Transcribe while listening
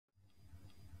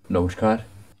নমস্কার,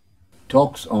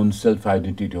 টক্স on self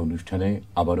identity অনুষ্ঠানে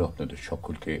আবারও আপনাদের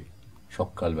সকলকে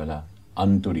সকালবেলা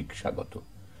আন্তরিক স্বাগত।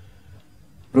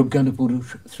 প্রজ্ঞানপুরুষ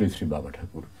শ্রী শ্রী বাবা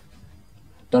ঠাকুর,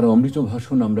 তার অমৃত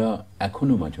ভাষণ আমরা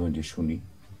এখনো মাঝে মাঝে শুনি।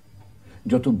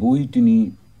 যত বই তিনি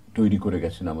তৈরি করে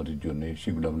গেছেন আমাদের জন্য,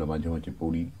 সেগুলো আমরা মাঝে মাঝে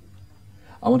পড়ি।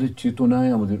 আমাদের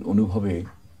চেতনায়, আমাদের অনুভবে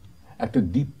একটা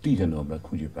দীপ্তি যেন আমরা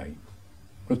খুঁজে পাই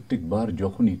প্রত্যেকবার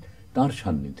যখনই তার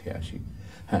সান্নিধ্যে আসি।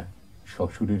 হ্যাঁ,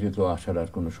 সশরীরে তো আসার আর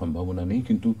কোনো সম্ভাবনা নেই,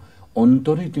 কিন্তু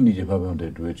অন্তরে তিনি যেভাবে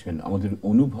আমাদের রয়েছেন, আমাদের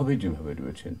অনুভবে যেভাবে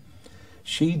রয়েছেন,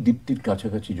 সেই দীপ্তির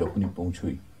কাছাকাছি যখনই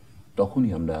পৌঁছই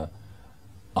তখনই আমরা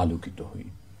আলোকিত হই।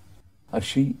 আর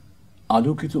সেই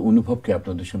আলোকিত অনুভবকে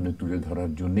আপনাদের সামনে তুলে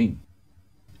ধরার জন্যেই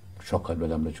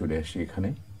সকালবেলা আমরা চলে আসি এখানে।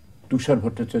 তুষার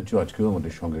ভট্টাচার্য আজকেও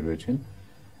আমাদের সঙ্গে রয়েছেন।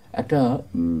 একটা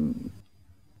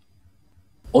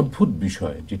অদ্ভুত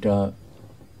বিষয় যেটা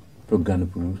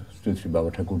প্রজ্ঞানপুরুষ শ্রী শ্রী বাবা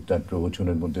ঠাকুর তার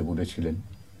প্রবচনের মধ্যে বলেছিলেন,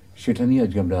 সেটা নিয়ে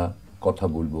আজকে আমরা কথা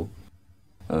বলবো।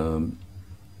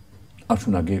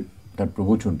 আসুন আগে তার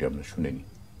প্রবচনটি আমরা শুনে নিই,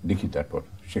 দেখি তারপর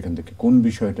সেখান থেকে কোন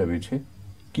বিষয়টা বেছে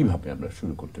কিভাবে আমরা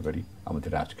শুরু করতে পারি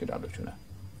আমাদের আজকের আলোচনা।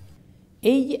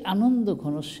 এই যে আনন্দ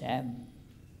ঘন শ্যাম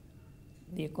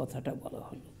দিয়ে কথাটা বলা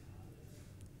হলো,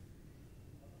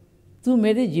 তু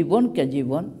মেরে জীবন কে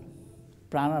জীবন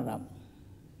প্রাণারাম।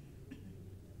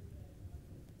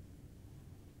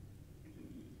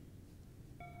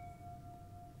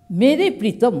 मेरे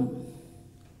प्रीतम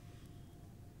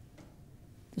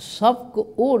सबको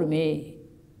ओर में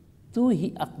तू ही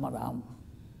आत्माराम।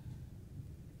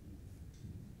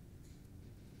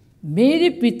 मेरे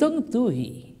प्रीतम तू ही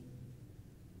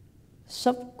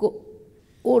सबको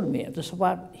ओर में, तो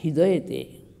सबार हृदय ते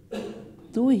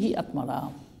तू ही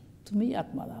आत्माराम, তুমি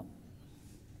আত্মারাম।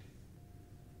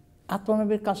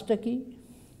 আত্মারামের কাজটা কি?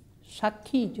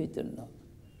 সাক্ষী চৈতন্য,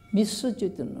 মিশ্র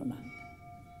চৈতন্য না।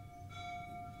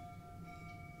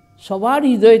 সবার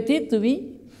হৃদয়তে তুমি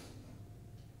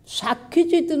সাক্ষী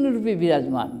চৈতন্য রূপে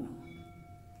বিরাজমান,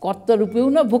 কর্তা রূপেও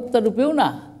না, ভোক্তা রূপেও না।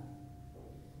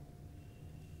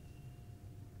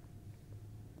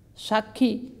 সাক্ষী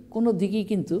কোনো দিকেই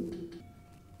কিন্তু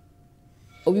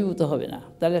অভিভূত হবে না,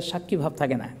 তাহলে সাক্ষী ভাব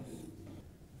থাকে না।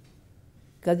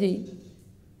 কাজেই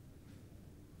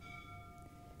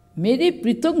মেরে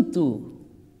প্রীতম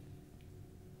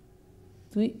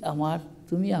তুই আমার,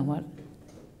 তুমি আমার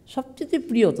সবচেয়ে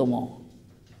প্রিয়তম।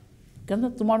 কেন?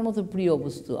 তোমার মতো প্রিয়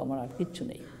বস্তু আমার আর কিচ্ছু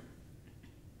নেই।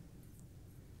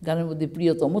 গানের মধ্যে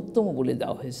প্রিয়তমোত্তম বলে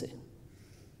দেওয়া হয়েছে।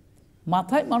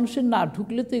 মাথায় মানুষের না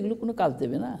ঢুকলে তো এগুলো কোনো কাজ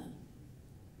দেবে না।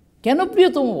 কেন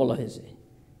প্রিয়তম বলা হয়েছে?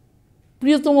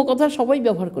 প্রিয়তম কথা সবাই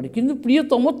ব্যবহার করে, কিন্তু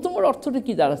প্রিয়তমোত্তমের অর্থটা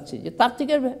কী দাঁড়াচ্ছে? যে তার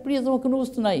থেকে আর প্রিয়তম কোনো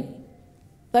বস্তু নাই।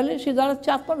 তাহলে সে দাঁড়াচ্ছে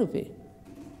আত্মারূপে,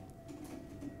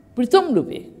 প্রীতম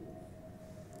রূপে।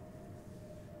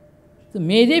 तो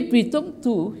मेरे प्रीतम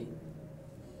तू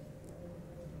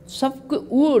सबको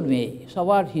ओर में,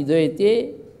 सवार हृदयते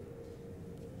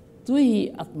तू ही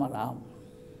आत्माराम।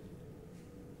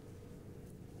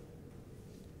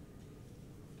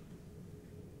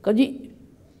 কাজী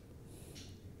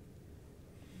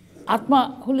আত্মা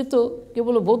হলে তো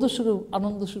কেবল বোধস্বরূপ,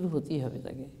 আনন্দ স্বরূপ হতেই হবে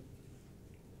তাকে।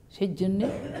 সেই জন্যে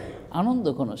আনন্দ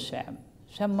ঘন শ্যাম,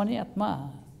 শ্যাম মানে আত্মা।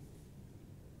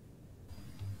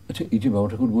 আচ্ছা, এই যে বাবা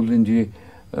ঠাকুর বললেন যে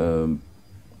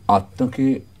আত্মাকে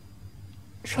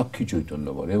সাক্ষী চৈতন্য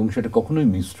বলে এবং সেটা কখনোই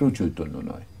মিশ্র চৈতন্য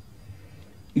নয়,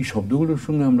 এই শব্দগুলোর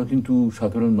সঙ্গে আমরা কিন্তু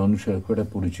সাধারণ মানুষের খুব একটা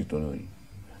পরিচিত নই।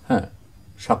 হ্যাঁ,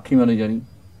 সাক্ষী মানে জানি,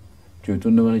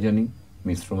 চৈতন্য মানে জানি,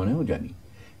 মিশ্র মানেও জানি,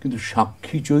 কিন্তু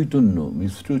সাক্ষী চৈতন্য,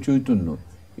 মিশ্র চৈতন্য,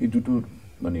 এই দুটোর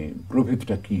মানে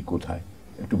প্রভেদটা কি, কোথায়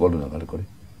একটু বলো না ভালো করে।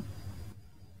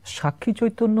 সাক্ষী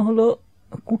চৈতন্য হলো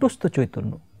কূটস্থ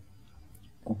চৈতন্য।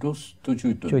 কূটস্থ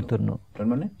চৈতন্য তার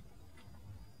মানে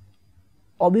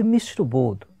অবিমিশ্র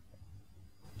বোধ।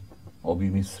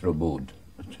 অবিমিশ্র বোধ,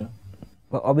 আচ্ছা,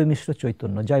 বা অবিমিশ্র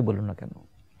চৈতন্য, যাই বলুন না কেন।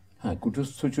 হ্যাঁ,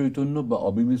 কূটস্থ চৈতন্য বা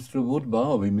অবিমিশ্র বোধ বা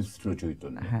অবিমিশ্র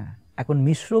চৈতন্য। হ্যাঁ, এখন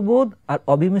মিশ্র বোধ আর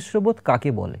অবিমিশ্র বোধ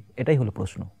কাকে বলে, এটাই হলো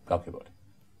প্রশ্ন। কাকে বলে?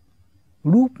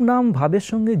 রূপ নাম ভাবের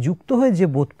সঙ্গে যুক্ত হয়ে যে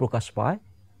বোধ প্রকাশ পায়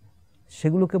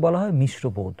সেগুলোকে বলা হয় মিশ্র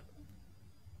বোধ।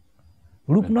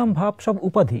 রূপ নাম ভাব সব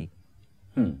উপাধি,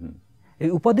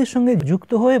 এই উপাধির সঙ্গে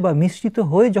যুক্ত হয়ে বা মিশ্রিত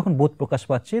হয়ে যখন বোধ প্রকাশ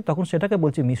পাচ্ছে তখন সেটাকে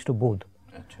বলছে মিশ্র বোধ।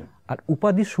 আর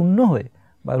উপাধি শূন্য হয়ে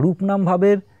বা রূপ নাম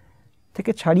ভাবের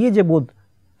থেকে ছাড়িয়ে যে বোধ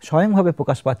স্বয়ংভাবে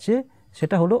প্রকাশ পাচ্ছে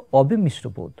সেটা হলো অবিমিশ্র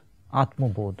বোধ,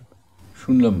 আত্মবোধ।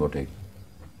 শুনলাম বটে,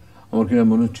 আমার কিনা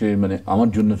মনে হচ্ছে, মানে আমার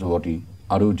জন্য তো বটেই,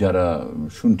 আরও যারা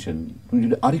শুনছেন তুমি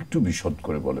যদি আরেকটু বিশদ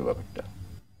করে বলে ব্যাপারটা।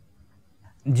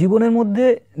 জীবনের মধ্যে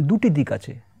দুটি দিক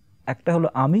আছে, একটা হলো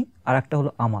আমি আর একটা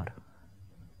হলো আমার।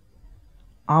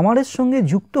 আমারের সঙ্গে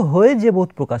যুক্ত হয়ে যে বোধ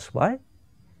প্রকাশ পায়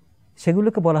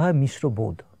সেগুলোকে বলা হয় মিশ্র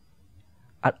বোধ।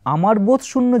 আর আমার বোধ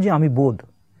শূন্য যে আমি বোধ,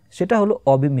 সেটা হলো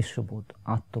অবিমিশ্র বোধ,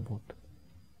 আত্মবোধ।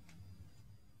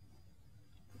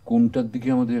 কোনটার দিকে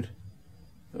আমাদের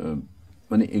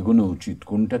মানে এগোনো উচিত,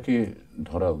 কোনটাকে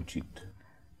ধরা উচিত?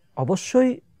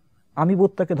 অবশ্যই আমি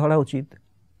বোধটাকে ধরা উচিত,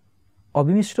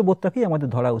 অবিমিশ্র বোধটাকেই আমাদের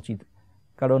ধরা উচিত।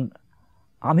 কারণ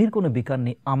আমির কোনো বিকার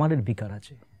নেই, আমারের বিকার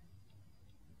আছে।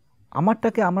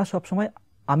 আমারটাকে আমরা সবসময়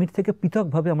আমির থেকে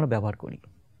পৃথকভাবে আমরা ব্যবহার করি।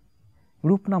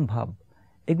 রূপ নাম ভাব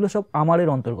এগুলো সব আমারের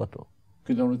অন্তর্গত,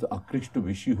 কিন্তু আমরা তো আকৃষ্ট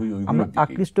বেশি হই, আমরা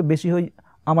আকৃষ্ট বেশি হই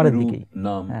আমারের দিকেই।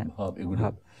 নাম ভাব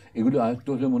এগুলো আয়ত্ত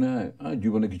হলে মনে হয়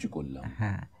জীবনে কিছু করলাম।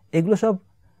 হ্যাঁ, এগুলো সব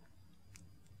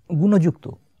গুণযুক্ত।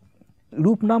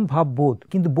 রূপ নাম ভাব বোধ,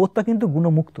 কিন্তু বোধটা কিন্তু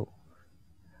গুণমুক্ত,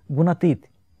 গুণাতীত।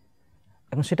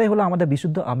 এখন সেটাই হলো আমাদের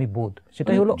বিশুদ্ধ আমি বোধ,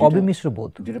 সেটাই হলো অবিমিশ্র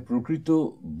বোধ। যেটা প্রকৃত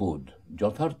বোধ,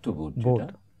 যথার্থ বোধ,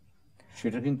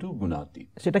 সেটা কিন্তু গুণাতীত।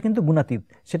 সেটা কিন্তু গুণাতীত।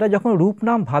 সেটা যখন রূপ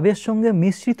নাম ভাবের সঙ্গে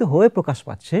মিশ্রিত হয়ে প্রকাশ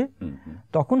পাচ্ছে,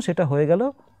 তখন সেটা হয়ে গেল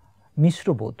মিশ্র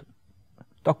বোধ,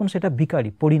 তখন সেটা বিকারী,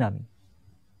 পরিণামী।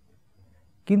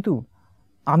 কিন্তু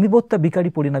আমি বোধটা বিকারী,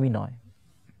 পরিণামী নয়।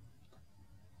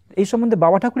 এই সম্বন্ধে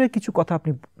বাবা ঠাকুরের কিছু কথা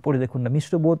আপনি পড়ে দেখুন না।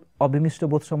 মিশ্রবোধ, অবিমিশ্র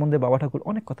বোধ সম্বন্ধে বাবা ঠাকুর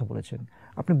অনেক কথা বলেছেন।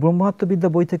 আপনি ব্রহ্মাত্মবিদ্যা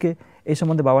বই থেকে এই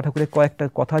সম্বন্ধে বাবা ঠাকুরের কয়েকটা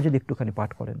কথা যদি একটুখানি পাঠ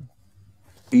করেন।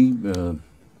 এই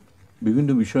বিভিন্ন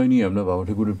বিষয় নিয়ে আমরা বাবা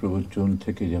ঠাকুরের প্রবচন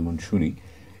থেকে যেমন শুনি,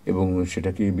 এবং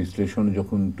সেটাকে বিশ্লেষণ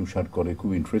যখন তুষার করে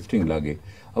খুব ইন্টারেস্টিং লাগে।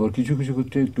 আবার কিছু কিছু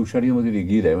ক্ষেত্রে তুষারই আমাদের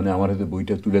এগিয়ে দেয়, মানে আমার হাতে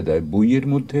বইটা তুলে দেয়। বইয়ের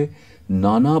মধ্যে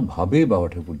নানাভাবে বাবা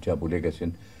ঠাকুর যা বলে গেছেন,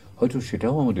 হয়তো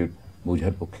সেটাও আমাদের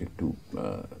বোঝার পক্ষে একটু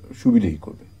সুবিধেই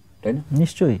করবে, তাই না?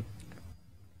 নিশ্চয়ই।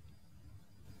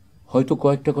 হয়তো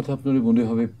কয়েকটা কথা আপনাদের মনে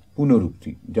হবে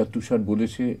পুনরুক্তি, যা তুষার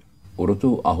বলেছে ওরা তো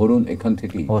আহরণ এখান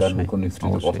থেকেই, তার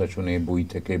মুখনিসৃত কথা শুনে, বই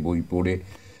থেকে, বই পড়ে।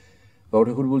 বাবা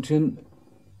ঠাকুর বলছেন,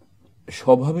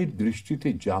 স্বভাবের দৃষ্টিতে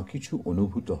যা কিছু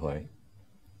অনুভূত হয়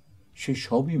সে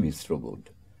সবই মিশ্রবোধ।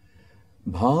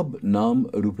 ভাব নাম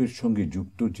রূপের সঙ্গে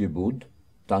যুক্ত যে বোধ,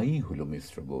 তাই হল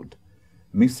মিশ্রবোধ।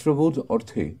 মিশ্রবোধ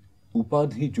অর্থে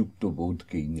উপাধিযুক্ত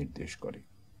বোধকেই নির্দেশ করে।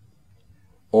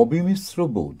 অবিমিশ্র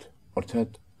বোধ অর্থাৎ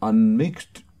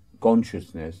আনমিক্সড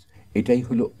কনসিয়াসনেস, এটাই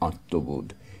হলো আত্মবোধ।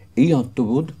 এই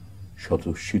আত্মবোধ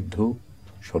স্বতঃসিদ্ধ,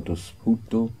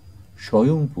 স্বতঃস্ফূর্ত,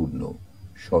 স্বয়ংপূর্ণ,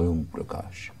 স্বয়ং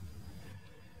প্রকাশ।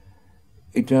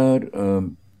 এটার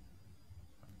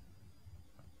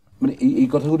মানে এই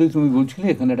কথাগুলো তুমি বলছিলে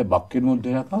এখানে একটা বাক্যের মধ্যে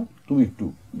রাখা, তুমি একটু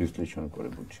বিশ্লেষণ করে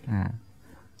বলছিলে।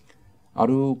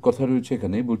 আরো কথা রয়েছে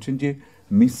এখানে, বলছেন যে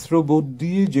মিশ্রবোধ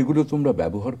দিয়ে যেগুলো তোমরা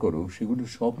ব্যবহার করো সেগুলো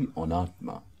সবই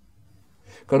অনাত্মা,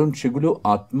 কারণ সেগুলো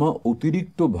আত্মা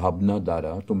অতিরিক্ত ভাবনা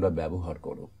দ্বারা তোমরা ব্যবহার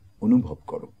করো, অনুভব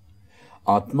করো।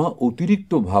 আত্মা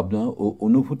অতিরিক্ত ভাবনা ও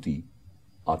অনুভূতি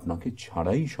আত্মাকে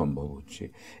ছাড়াই সম্ভব হচ্ছে।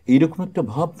 এইরকম একটা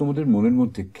ভাব তোমাদের মনের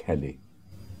মধ্যে খেলে,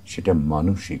 সেটা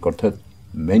মানসিক অর্থাৎ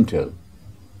মেন্টাল,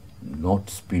 নট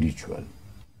স্পিরিচুয়াল।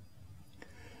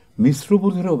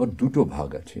 মিশ্রবোধেরও আবার দুটো ভাগ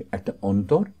আছে, একটা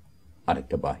অন্তর আর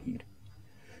একটা বাহির।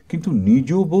 কিন্তু নিজ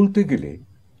বলতে গেলে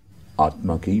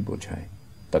আত্মাকেই বোঝায়,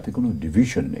 তাতে কোনো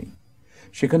ডিভিশন নেই।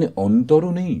 সেখানে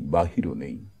অন্তরও নেই, বাহিরও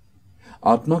নেই।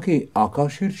 আত্মাকে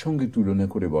আকাশের সঙ্গে তুলনা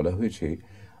করে বলা হয়েছে,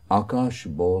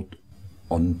 আকাশবৎ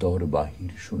অন্তর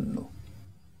বাহির শূন্য।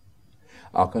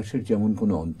 আকাশের যেমন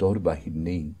কোনো অন্তর বাহির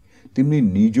নেই, তেমনি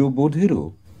নিজ বোধেরও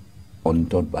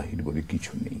অন্তর বাহির বলে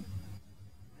কিছু নেই।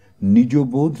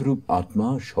 নিজবোধ রূপ আত্মা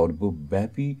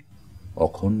সর্বব্যাপী,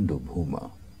 অখণ্ড ভূমা।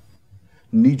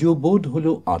 নিজবোধ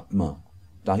হলো আত্মা,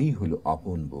 তাই হলো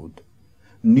আপন বোধ।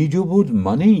 নিজবোধ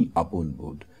মানেই আপন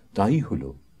বোধ, তাই হলো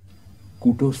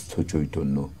কূটস্থ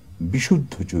চৈতন্য,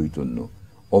 বিশুদ্ধ চৈতন্য,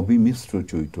 অবিমিশ্র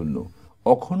চৈতন্য,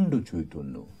 অখণ্ড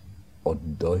চৈতন্য,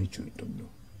 অদ্বয় চৈতন্য।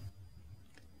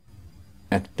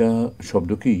 একটা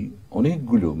শব্দকেই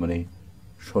অনেকগুলো, মানে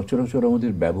সচরাচর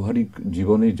আমাদের ব্যবহারিক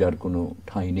জীবনে যার কোনো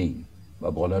ঠাঁই নেই বা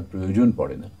বলার প্রয়োজন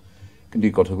পড়ে না, কিন্তু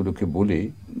এই কথাগুলোকে বলে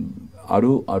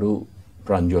আরো আরো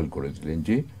প্রাঞ্জল করে দিলেন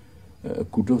যে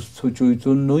কূটস্থ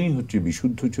চৈতন্যই হচ্ছে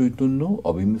বিশুদ্ধ চৈতন্য,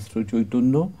 অবিমিশ্র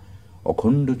চৈতন্য,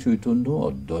 অখণ্ড চৈতন্য,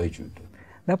 অদ্বয় চৈতন্য।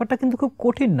 ব্যাপারটা কিন্তু খুব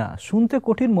কঠিন না, শুনতে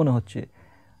কঠিন মনে হচ্ছে।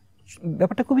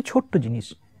 ব্যাপারটা খুবই ছোট্ট জিনিস।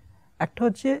 একটা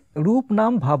হচ্ছে রূপ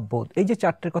নাম ভাববোধ, এই যে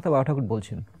চারটের কথা বাবা ঠাকুর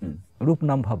বলছেন, রূপ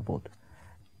নাম ভাববোধ।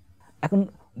 এখন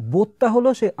বোধটা হলো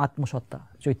সে আত্মসত্তা,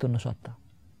 চৈতন্য সত্তা,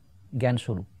 জ্ঞান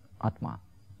স্বরূপ আত্মা,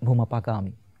 ভূমা পাকা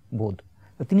আমি বোধ।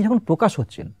 তিনি যখন প্রকাশ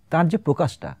হচ্ছেন, তার যে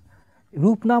প্রকাশটা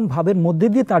রূপ নাম ভাবের মধ্যে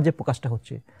দিয়ে তার যে প্রকাশটা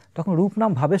হচ্ছে, তখন রূপ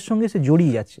নাম ভাবের সঙ্গে সে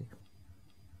জড়িয়ে যাচ্ছে।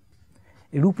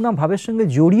 রূপ নাম ভাবের সঙ্গে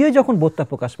জড়িয়ে যখন বোধটা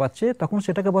প্রকাশ পাচ্ছে, তখন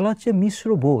সেটাকে বলা হচ্ছে মিশ্র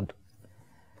বোধ।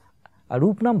 আর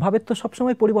রূপ নাম ভাবের তো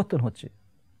সবসময় পরিবর্তন হচ্ছে,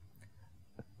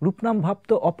 রূপ নাম ভাব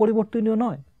তো অপরিবর্তনীয়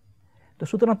নয়। তো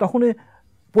সুতরাং তখনই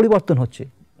পরিবর্তন হচ্ছে,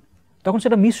 তখন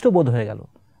সেটা মিশ্র বোধ হয়ে গেল,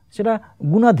 সেটা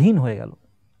গুণাধীন হয়ে গেল।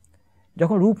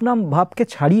 যখন রূপ নাম ভাবকে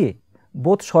ছাড়িয়ে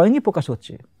বোধ স্বয়ংই প্রকাশ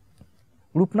হচ্ছে,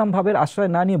 রূপ নাম ভাবের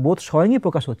আশ্রয় না নিয়ে বোধ স্বয়ংই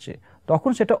প্রকাশ হচ্ছে,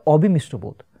 তখন সেটা অবিমিশ্র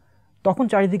বোধ। তখন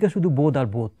চারিদিকে শুধু বোধ আর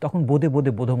বোধ, তখন বোধে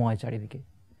বোধে বোধময় চারিদিকে।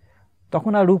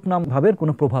 তখন আর রূপ নাম ভাবের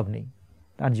কোনো প্রভাব নেই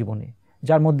তার জীবনে,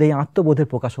 যার মধ্যে এই আত্মবোধের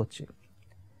প্রকাশ হচ্ছে।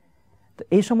 তো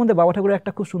এই সম্বন্ধে বাবা ঠাকুরের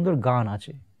একটা খুব সুন্দর গান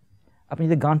আছে, আপনি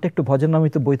যদি গানটা একটু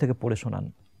ভজনামৃত বই থেকে পড়ে শোনান।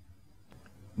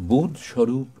 বোধ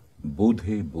স্বরূপ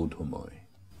বোধে বোধময়,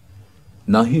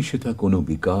 নাহি সেথা কোনো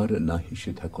বিকার, নাহি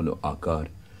সেথা কোনো আকার,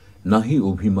 নাহি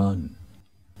অভিমান,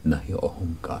 নাহি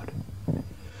অহংকার।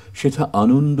 সেথা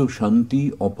আনন্দ শান্তি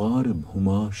অপার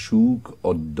ভূমা, সুখ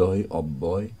অদ্বয়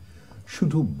অব্যয়,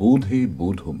 শুধু বোধে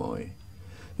বোধময়।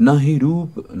 নাহি রূপ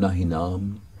নাহি নাম,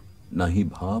 নাহি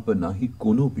ভাব, নাহি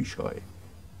কোনো বিষয়,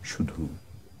 শুধু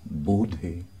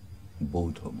বোধে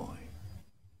বোধময়।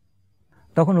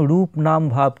 তখন রূপ নাম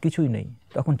ভাব কিছুই নেই,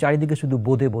 তখন চারিদিকে শুধু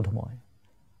বোধে বোধময়।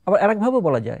 আবার আরেকভাবেও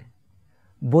বলা যায়,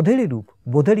 বোধেরই রূপ,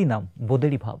 বোধেরই নাম,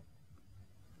 বোধেরই ভাব।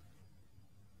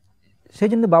 সেই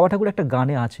জন্য বাবা ঠাকুর একটা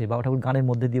গানে আছে, বাবা ঠাকুর গানের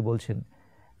মধ্যে দিয়ে বলছেন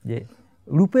যে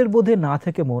রূপের বোধে না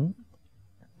থেকে মন,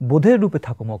 বোধের রূপে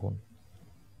থাকো মগন।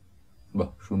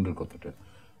 বাহ, সুন্দর কথাটা।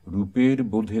 রূপের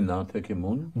বোধে না থেকে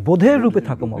মন, বোধের রূপে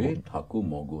থাকো মগন। থাকো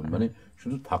মগন মানে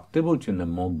শুধু থাকতে বলছেন না,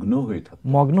 মগ্ন হয়ে থাকো,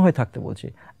 মগ্ন হয়ে থাকতে বলছে।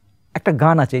 একটা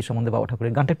গান আছে এই সম্বন্ধে বাবা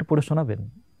ঠাকুরের, গানটা একটু পড়ে শোনাবেন?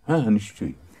 হ্যাঁ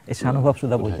নিশ্চয়ই। এই সানুভাব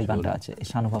সুধা বইতে গানটা আছে, এই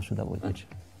সানুভাব সুধা বইতে। আচ্ছা,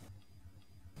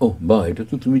 ও বা, এটা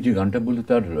তো তুমি যে গানটা বললে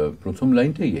তার প্রথম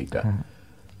লাইনটাই এইটা।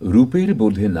 রূপের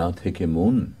বোধে না থেকে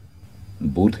মন,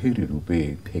 বোধের রূপে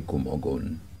থেকো মগন।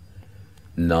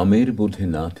 নামের বোধে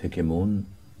না থেকে মন,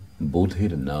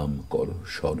 বোধের নাম করো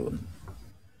স্মরণ।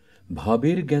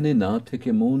 ভাবের জ্ঞানে না থেকে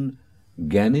মন,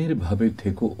 জ্ঞানের ভাবে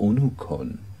থেকো অনুক্ষণ।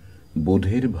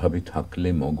 বোধের ভাবে থাকলে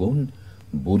মগন,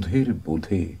 বোধের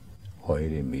বোধে হয়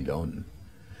রে মিলন।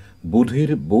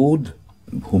 বোধের বোধ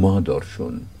ভূমা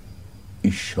দর্শন,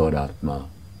 ঈশ্বর আত্মা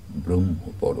ব্রহ্ম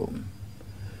পরম।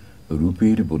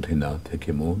 রূপের বোধে না থেকে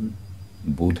মন,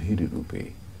 বোধের রূপে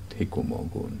থেকো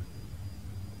মগন।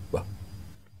 বাহ,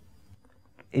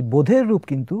 এই বোধের রূপ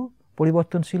কিন্তু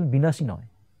পরিবর্তনশীল, বিনাশী নয়।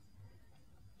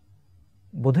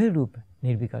 বোধের রূপ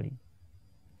নির্বিকারী।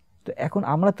 তো এখন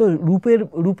আমরা তো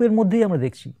রূপের মধ্যেই আমরা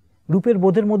দেখছি, রূপের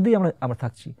বোধের মধ্যেই আমরা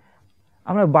থাকছি,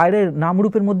 আমরা বাইরের নাম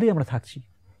রূপের মধ্যেই আমরা থাকছি।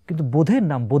 কিন্তু বোধের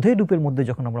নাম, বোধের রূপের মধ্যে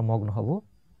যখন আমরা মগ্ন হব,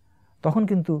 তখন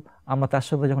কিন্তু আমরা তার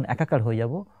সাথে যখন একাকার হয়ে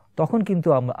যাব, তখন কিন্তু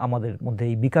আমাদের মধ্যে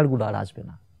এই বিকারগুলো আর আসবে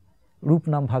না। রূপ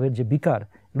নাম ভাবের যে বিকার,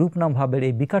 রূপ নাম ভাবের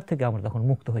এই বিকার থেকে আমরা তখন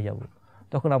মুক্ত হয়ে যাব।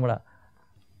 তখন আমরা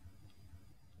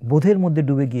বোধের মধ্যে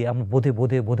ডুবে গিয়ে আমরা বোধে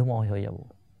বোধে বোধময় হয়ে যাব।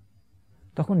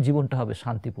 তখন জীবনটা হবে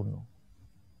শান্তিপূর্ণ,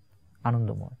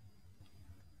 আনন্দময়।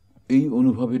 এই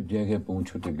অনুভবের জায়গায়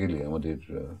পৌঁছতে গেলে আমাদের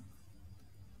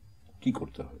কি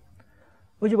করতে হবে?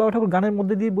 ওই যে বাবা ঠাকুর গানের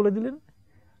মধ্যে দিয়ে বলে দিলেন,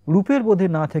 রূপের বোধে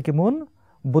না থেকে মন,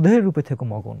 বোধের রূপে থেকে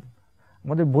মগন।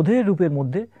 আমাদের বোধের রূপের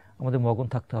মধ্যে আমাদের মগন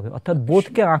থাকতে হবে, অর্থাৎ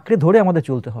বোধকে আঁকড়ে ধরে আমাদের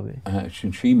চলতে হবে। হ্যাঁ,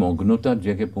 সেই মগ্নতার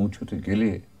জায়গায় পৌঁছতে গেলে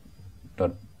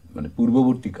তার মানে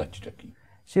পূর্ববর্তী কাজটা কি?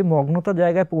 সেই মগ্নতার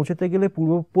জায়গায় পৌঁছতে গেলে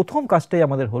প্রথম কাজটাই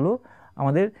আমাদের হলো,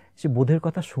 আমাদের সে বোধের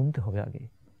কথা শুনতে হবে আগে।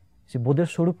 সে বোধের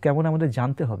স্বরূপ কেমন আমাদের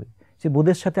জানতে হবে, সে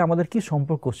বোধের সাথে আমাদের কি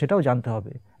সম্পর্ক সেটাও জানতে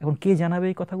হবে। এখন কে জানাবে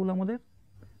এই কথাগুলো? আমাদের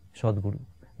সদ্গুরু,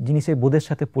 যিনি সেই বোধের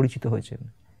সাথে পরিচিত হয়েছেন,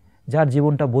 যার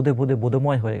জীবনটা বোধে বোধে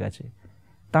বোধময় হয়ে গেছে,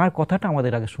 তার কথাটা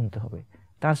আমাদের আগে শুনতে হবে।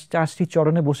 তার সেই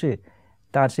চরণে বসে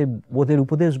তার সে বোধের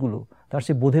উপদেশগুলো, তার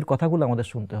সে বোধের কথাগুলো আমাদের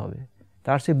শুনতে হবে,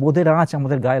 তার সে বোধের আঁচ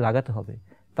আমাদের গায়ে লাগাতে হবে,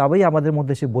 তবেই আমাদের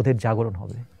মধ্যে সে বোধের জাগরণ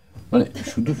হবে। মানে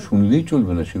শুধু শুনলেই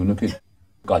চলবে না, সেগুলোকে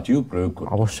কাজেও প্রয়োগ করতে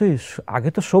হবে। অবশ্যই আগে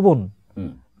তো শ্রবণ,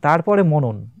 তারপরে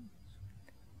মনন,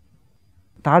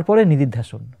 তারপরে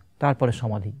নিদিধ্যাসন, তারপরে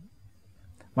সমাধি।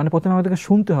 মানে প্রথমে আমাদেরকে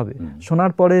শুনতে হবে,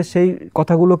 শোনার পরে সেই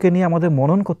কথাগুলোকে নিয়ে আমাদের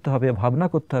মনন করতে হবে, ভাবনা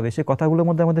করতে হবে, সেই কথাগুলোর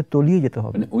মধ্যে আমাদের তলিয়ে যেতে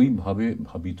হবে, মানে ওইভাবে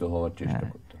ভাবিত হওয়ার চেষ্টা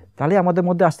করতে হবে। তাহলে আমাদের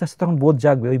মধ্যে আস্তে আস্তে তখন বোধ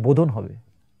জাগবে, ওই বোধন হবে।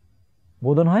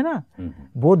 বোধন হয় না,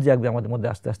 বোধ জাগবে আমাদের মধ্যে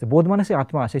আস্তে আস্তে। বোধ মানে সে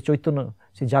আত্মা, সেই চৈতন্য,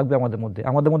 সে জাগবে আমাদের মধ্যে।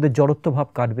 আমাদের মধ্যে জড়ত্ব ভাব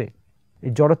কাটবে,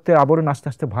 এই জড়ত্বের আবরণ আস্তে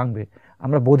আস্তে ভাঙবে,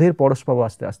 আমরা বোধের পরশ পাবো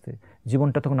আস্তে আস্তে।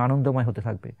 জীবনটা তখন আনন্দময় হতে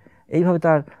থাকবে। এইভাবে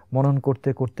তার মনন করতে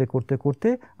করতে করতে করতে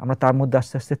আমরা তার মধ্যে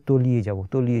আস্তে আস্তে তলিয়ে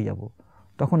যাব।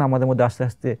 তখন আমাদের মধ্যে আস্তে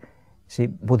আস্তে সেই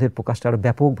বোধের প্রকাশটা আরও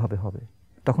ব্যাপকভাবে হবে।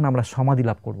 তখন আমরা সমাধি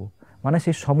লাভ করব, মানে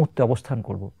সেই সমত্বে অবস্থান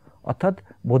করব, অর্থাৎ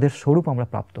বোধের স্বরূপ আমরা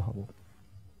প্রাপ্ত হব।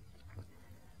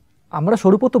 আমরা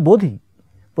স্বরূপত বোধই,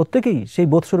 প্রত্যেকেই সেই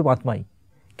বোধস্বরূপ আত্মাই,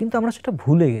 কিন্তু আমরা সেটা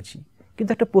ভুলে গেছি।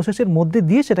 কিন্তু একটা প্রসেসের মধ্যে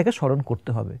দিয়ে সেটাকে স্মরণ করতে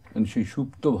হবে, সেই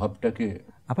সুপ্ত ভাবটাকে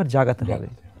আবার জাগাতে হবে।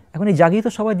 এখন এই জাগিয়ে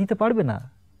তো সবাই দিতে পারবে না,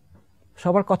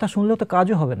 সবার কথা শুনলেও তো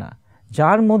কাজও হবে না।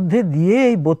 যার মধ্যে দিয়ে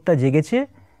এই বোধটা জেগেছে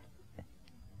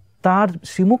তার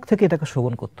শ্রীমুখ থেকে এটাকে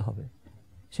শ্রবণ করতে হবে,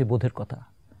 সে বোধের কথা।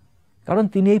 কারণ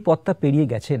তিনি এই পথটা পেরিয়ে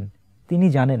গেছেন, তিনি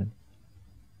জানেন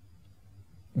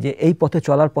যে এই পথে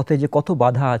চলার পথে যে কত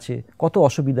বাধা আছে, কত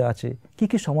অসুবিধা আছে, কি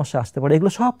কি সমস্যা আসতে পারে,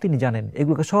 এগুলো সব তিনি জানেন,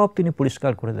 এগুলোকে সব তিনি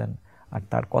পরিষ্কার করে দেন। আর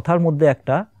তার কথার মধ্যে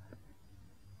একটা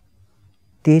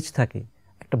তেজ থাকে,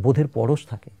 একটা বোধের পরশ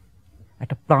থাকে,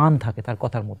 একটা প্রাণ থাকে তার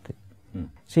কথার মধ্যে।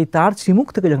 সেই তার শ্রীমুখ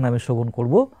থেকে যখন আমি শ্রবণ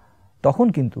করব, তখন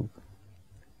কিন্তু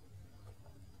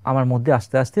আমার মধ্যে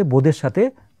আস্তে আস্তে বোধের সাথে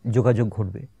যোগাযোগ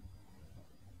ঘটবে।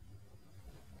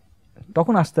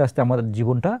 তখন আস্তে আস্তে আমাদের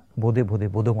জীবনটা বোধে বোধে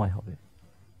বোধময় হবে।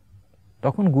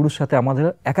 তখন গুরুর সাথে আমাদের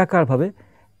একাকারভাবে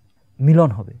মিলন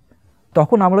হবে,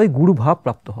 তখন আমরা ওই গুরু ভাব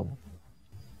প্রাপ্ত হব।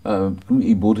 তুমি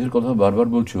এই বোধের কথা বারবার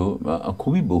বলছো,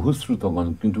 খুবই বহুশ্রুত গান,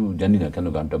 কিন্তু জানি না কেন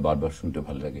গানটা বারবার শুনতে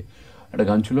ভালো লাগে। একটা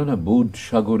গান ছিল না, বোধ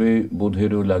সাগরে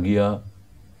বোধেরও লাগিয়া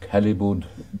খেলে বোধ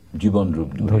জীবন রূপ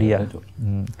ধরিয়া।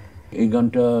 এই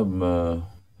গানটা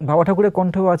বাবা ঠাকুরের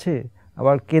কণ্ঠেও আছে,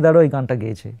 আবার কেদারও এই গানটা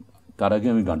গেয়েছে। তার আগে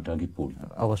আমি গানটা আগে পড়ি।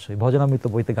 অবশ্যই ভজনামৃত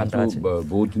বইতে গানটা আছে।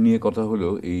 বোধ নিয়ে কথা হলো,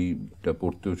 এইটা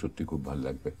পড়তেও সত্যি খুব ভালো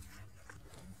লাগবে।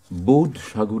 বোধ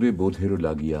সাগরে বোধেরও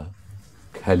লাগিয়া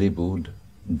খেলে বোধ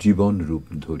জীবন রূপ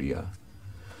ধরিয়া,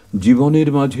 জীবনের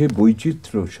মাঝে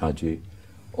বৈচিত্র্য সাজে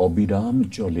অবিরাম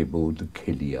চলে বোধ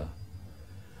খেলিয়া,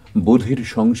 বোধের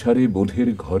সংসারে বোধের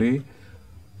ঘরে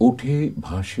ওঠে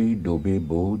ভাসে ডোবে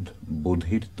বোধ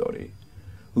বোধের তরে,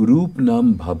 রূপ নাম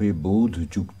ভাবে বোধ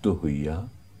যুক্ত হইয়া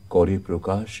করে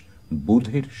প্রকাশ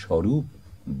বোধের স্বরূপ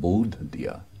বোধ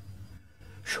দিয়া,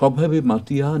 স্বভাবে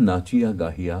মাতিয়া নাচিয়া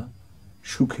গাহিয়া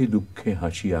সুখে দুঃখে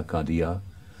হাসিয়া কাঁদিয়া,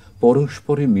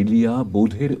 পরস্পরে মিলিয়া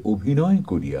বোধের অভিনয়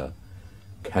করিয়া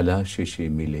খেলা শেষে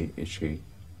মিলে এসে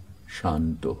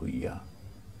শান্ত হইয়া।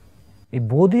 এই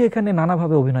বোধই এখানে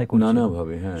নানাভাবে অভিনয় করছে,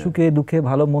 নানাভাবে, হ্যাঁ, সুখে দুঃখে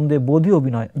ভালো মন্দে বোধই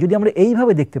অভিনয়। যদি আমরা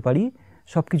এইভাবে দেখতে পারি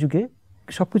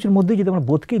সবকিছুর মধ্যেই যদি আমরা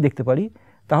বোধকেই দেখতে পারি,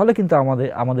 তাহলে কিন্তু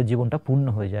আমাদের জীবনটা পূর্ণ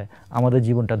হয়ে যায়, আমাদের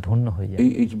জীবনটা ধন্য হয়ে যায়।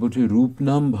 এই বলছে রূপ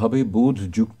নাম ভাবে বোধ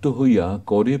যুক্ত হইয়া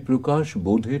করে প্রকাশ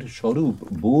বোধের স্বরূপ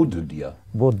বোধ দিয়া।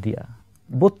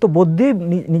 বোধ তো বোধ দিয়ে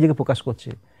নিজেকে প্রকাশ করছে,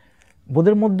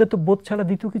 বোধের মধ্যে তো বোধ ছাড়া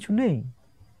দ্বিতীয় কিছু নেই।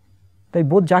 তাই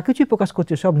বোধ যা কিছুই প্রকাশ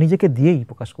করছে সব নিজেকে দিয়েই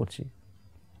প্রকাশ করছে।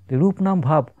 রূপ নাম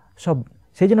ভাব সব,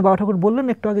 সেই জন্য বাবা ঠাকুর বললেন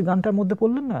একটু আগে গানটার মধ্যে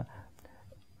পড়লেন না,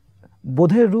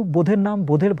 বোধের রূপ বোধের নাম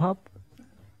বোধের ভাব।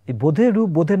 এই বোধের রূপ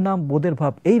বোধের নাম বোধের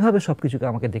ভাব, এইভাবে সব কিছুকে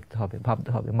আমাকে দেখতে হবে, ভাবতে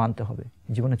হবে, মানতে হবে,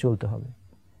 জীবনে চলতে হবে,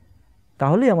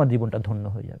 তাহলেই আমার জীবনটা ধন্য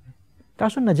হয়ে যাবে। তা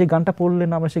আসুন না, যে গানটা পড়লেন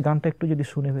আমরা সেই গানটা একটু যদি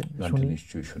শুনি।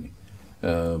 নিশ্চয়ই শুনি,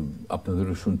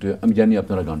 আপনাদেরও শুনতে, আমি জানি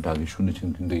আপনারা গানটা আগে শুনেছেন,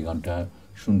 কিন্তু এই গানটা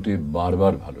শুনতে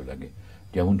বারবার ভালো লাগে।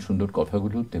 যেমন সুন্দর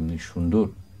কথাগুলো, তেমনি সুন্দর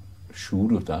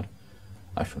সুরও তার।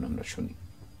 আসুন আমরা শুনি।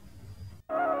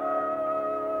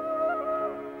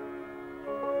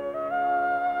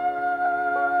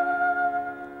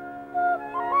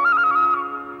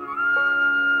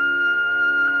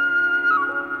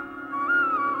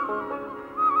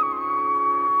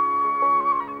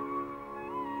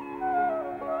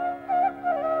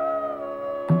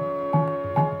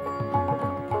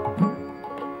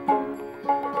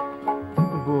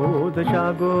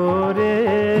 সাগরে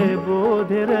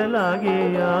বোধের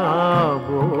লাগিয়া,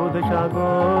 বোধ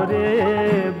সাগরে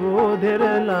বোধের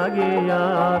লাগিয়া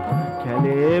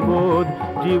খেলে বোধ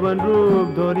জীবন রূপ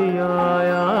ধরিয়া,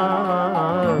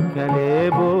 খেলে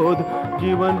বোধ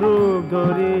জীবন রূপ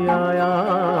ধরিয়া,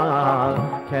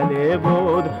 খেলে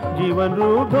বোধ জীবন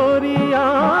রূপ ধরিয়া,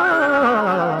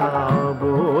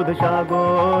 বোধ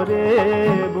সাগরে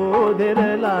বোধের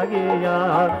লাগিয়া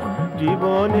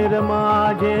জীবনের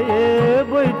মাঝে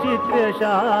বৈচিত্র্য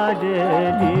সাজে,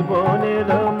 জীবনের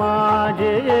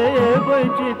মাঝে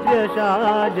বৈচিত্র্য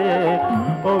সাজে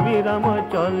অবিরাম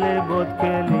চলে বোধ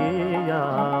খেলিয়া,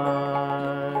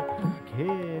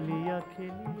 খেলিয়া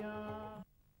খেলিয়া।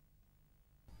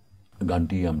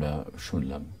 গানটি আমরা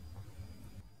শুনলাম।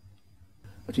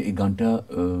 আচ্ছা, এই গানটা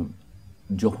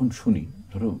যখন শুনি,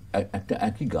 ধরো একটা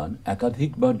একই গান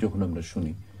একাধিকবার যখন আমরা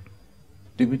শুনি,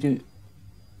 দেখবে যে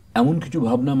এমন কিছু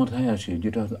ভাবনা মাথায় আসে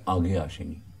যেটা আগে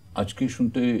আসেনি। আজকে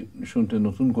শুনতে শুনতে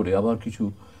নতুন করে আবার কিছু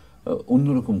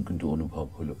অন্যরকম কিন্তু অনুভব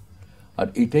হলো। আর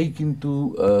এটাই কিন্তু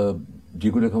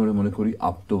যেগুলোকে আমরা মনে করি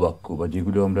আপ্তবাক্য, বা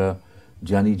যেগুলো আমরা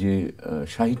জানি যে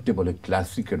সাহিত্যে বলে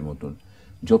ক্লাসিকের মতন,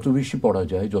 যত বেশি পড়া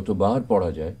যায়, যতবার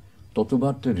পড়া যায়,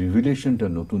 ততবার তার রিভিলেশনটা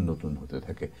নতুন নতুন হতে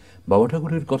থাকে। বাবা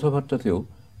ঠাকুরের কথাবার্তাতেও,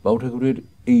 বাবা ঠাকুরের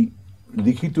এই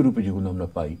লিখিত রূপে যেগুলো আমরা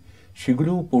পাই,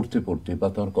 সেগুলোও পড়তে পড়তে বা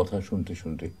তার কথা শুনতে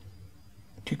শুনতে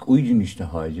ঠিক ওই জিনিসটা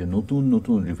হয় যে নতুন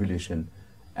নতুন রিভিলেশন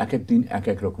এক এক দিন এক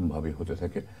এক রকমভাবে হতে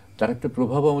থাকে। তার একটা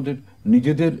প্রভাব আমাদের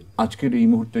নিজেদের আজকের এই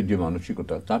মুহূর্তের যে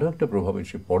মানসিকতা, তারও একটা প্রভাব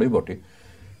এসে পড়ে বটে,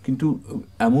 কিন্তু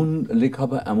এমন লেখা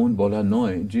বা এমন বলা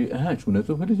নয় যে হ্যাঁ শুনে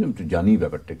তো ফেলেছি, আমি তো জানি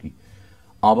ব্যাপারটা কি।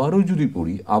 আবারও যদি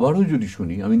পড়ি, আবারও যদি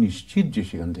শুনি, আমি নিশ্চিত যে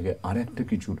সেখান থেকে আর একটা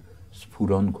কিছুর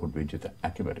স্ফুরণ ঘটবে যেটা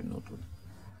একেবারে নতুন।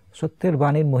 সত্যের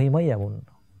বাণীর মহিমাই এমন,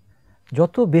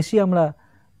 যত বেশি আমরা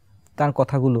তার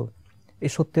কথাগুলো, এই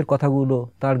সত্যের কথাগুলো,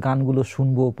 তার গানগুলো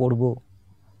শুনবো, পড়বো,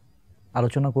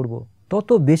 আলোচনা করব,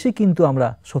 তত বেশি কিন্তু আমরা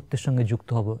সত্যের সঙ্গে যুক্ত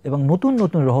হব এবং নতুন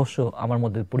নতুন রহস্য আমার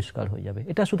মধ্যে পরিষ্কার হয়ে যাবে।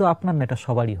 এটা শুধু আপনার না, এটা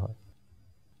সবারই হয়।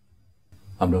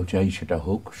 আমরাও চাই সেটা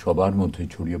হোক, সবার মধ্যে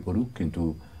ছড়িয়ে পড়ুক।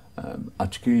 কিন্তু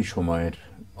আজকে সময়ের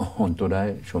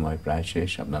অন্তরায়, সময় প্রায়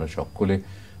শেষ। আপনারা সকলে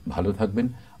ভালো থাকবেন।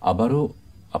 আবারও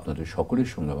আপনাদের সকলের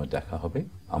সঙ্গে আমার দেখা হবে,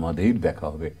 আমাদের দেখা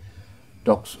হবে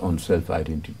টক্স অন সেলফ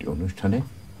আইডেন্টিটি অনুষ্ঠানে।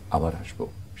 আবার আসবো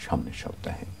সামনের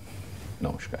সপ্তাহে।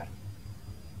 নমস্কার।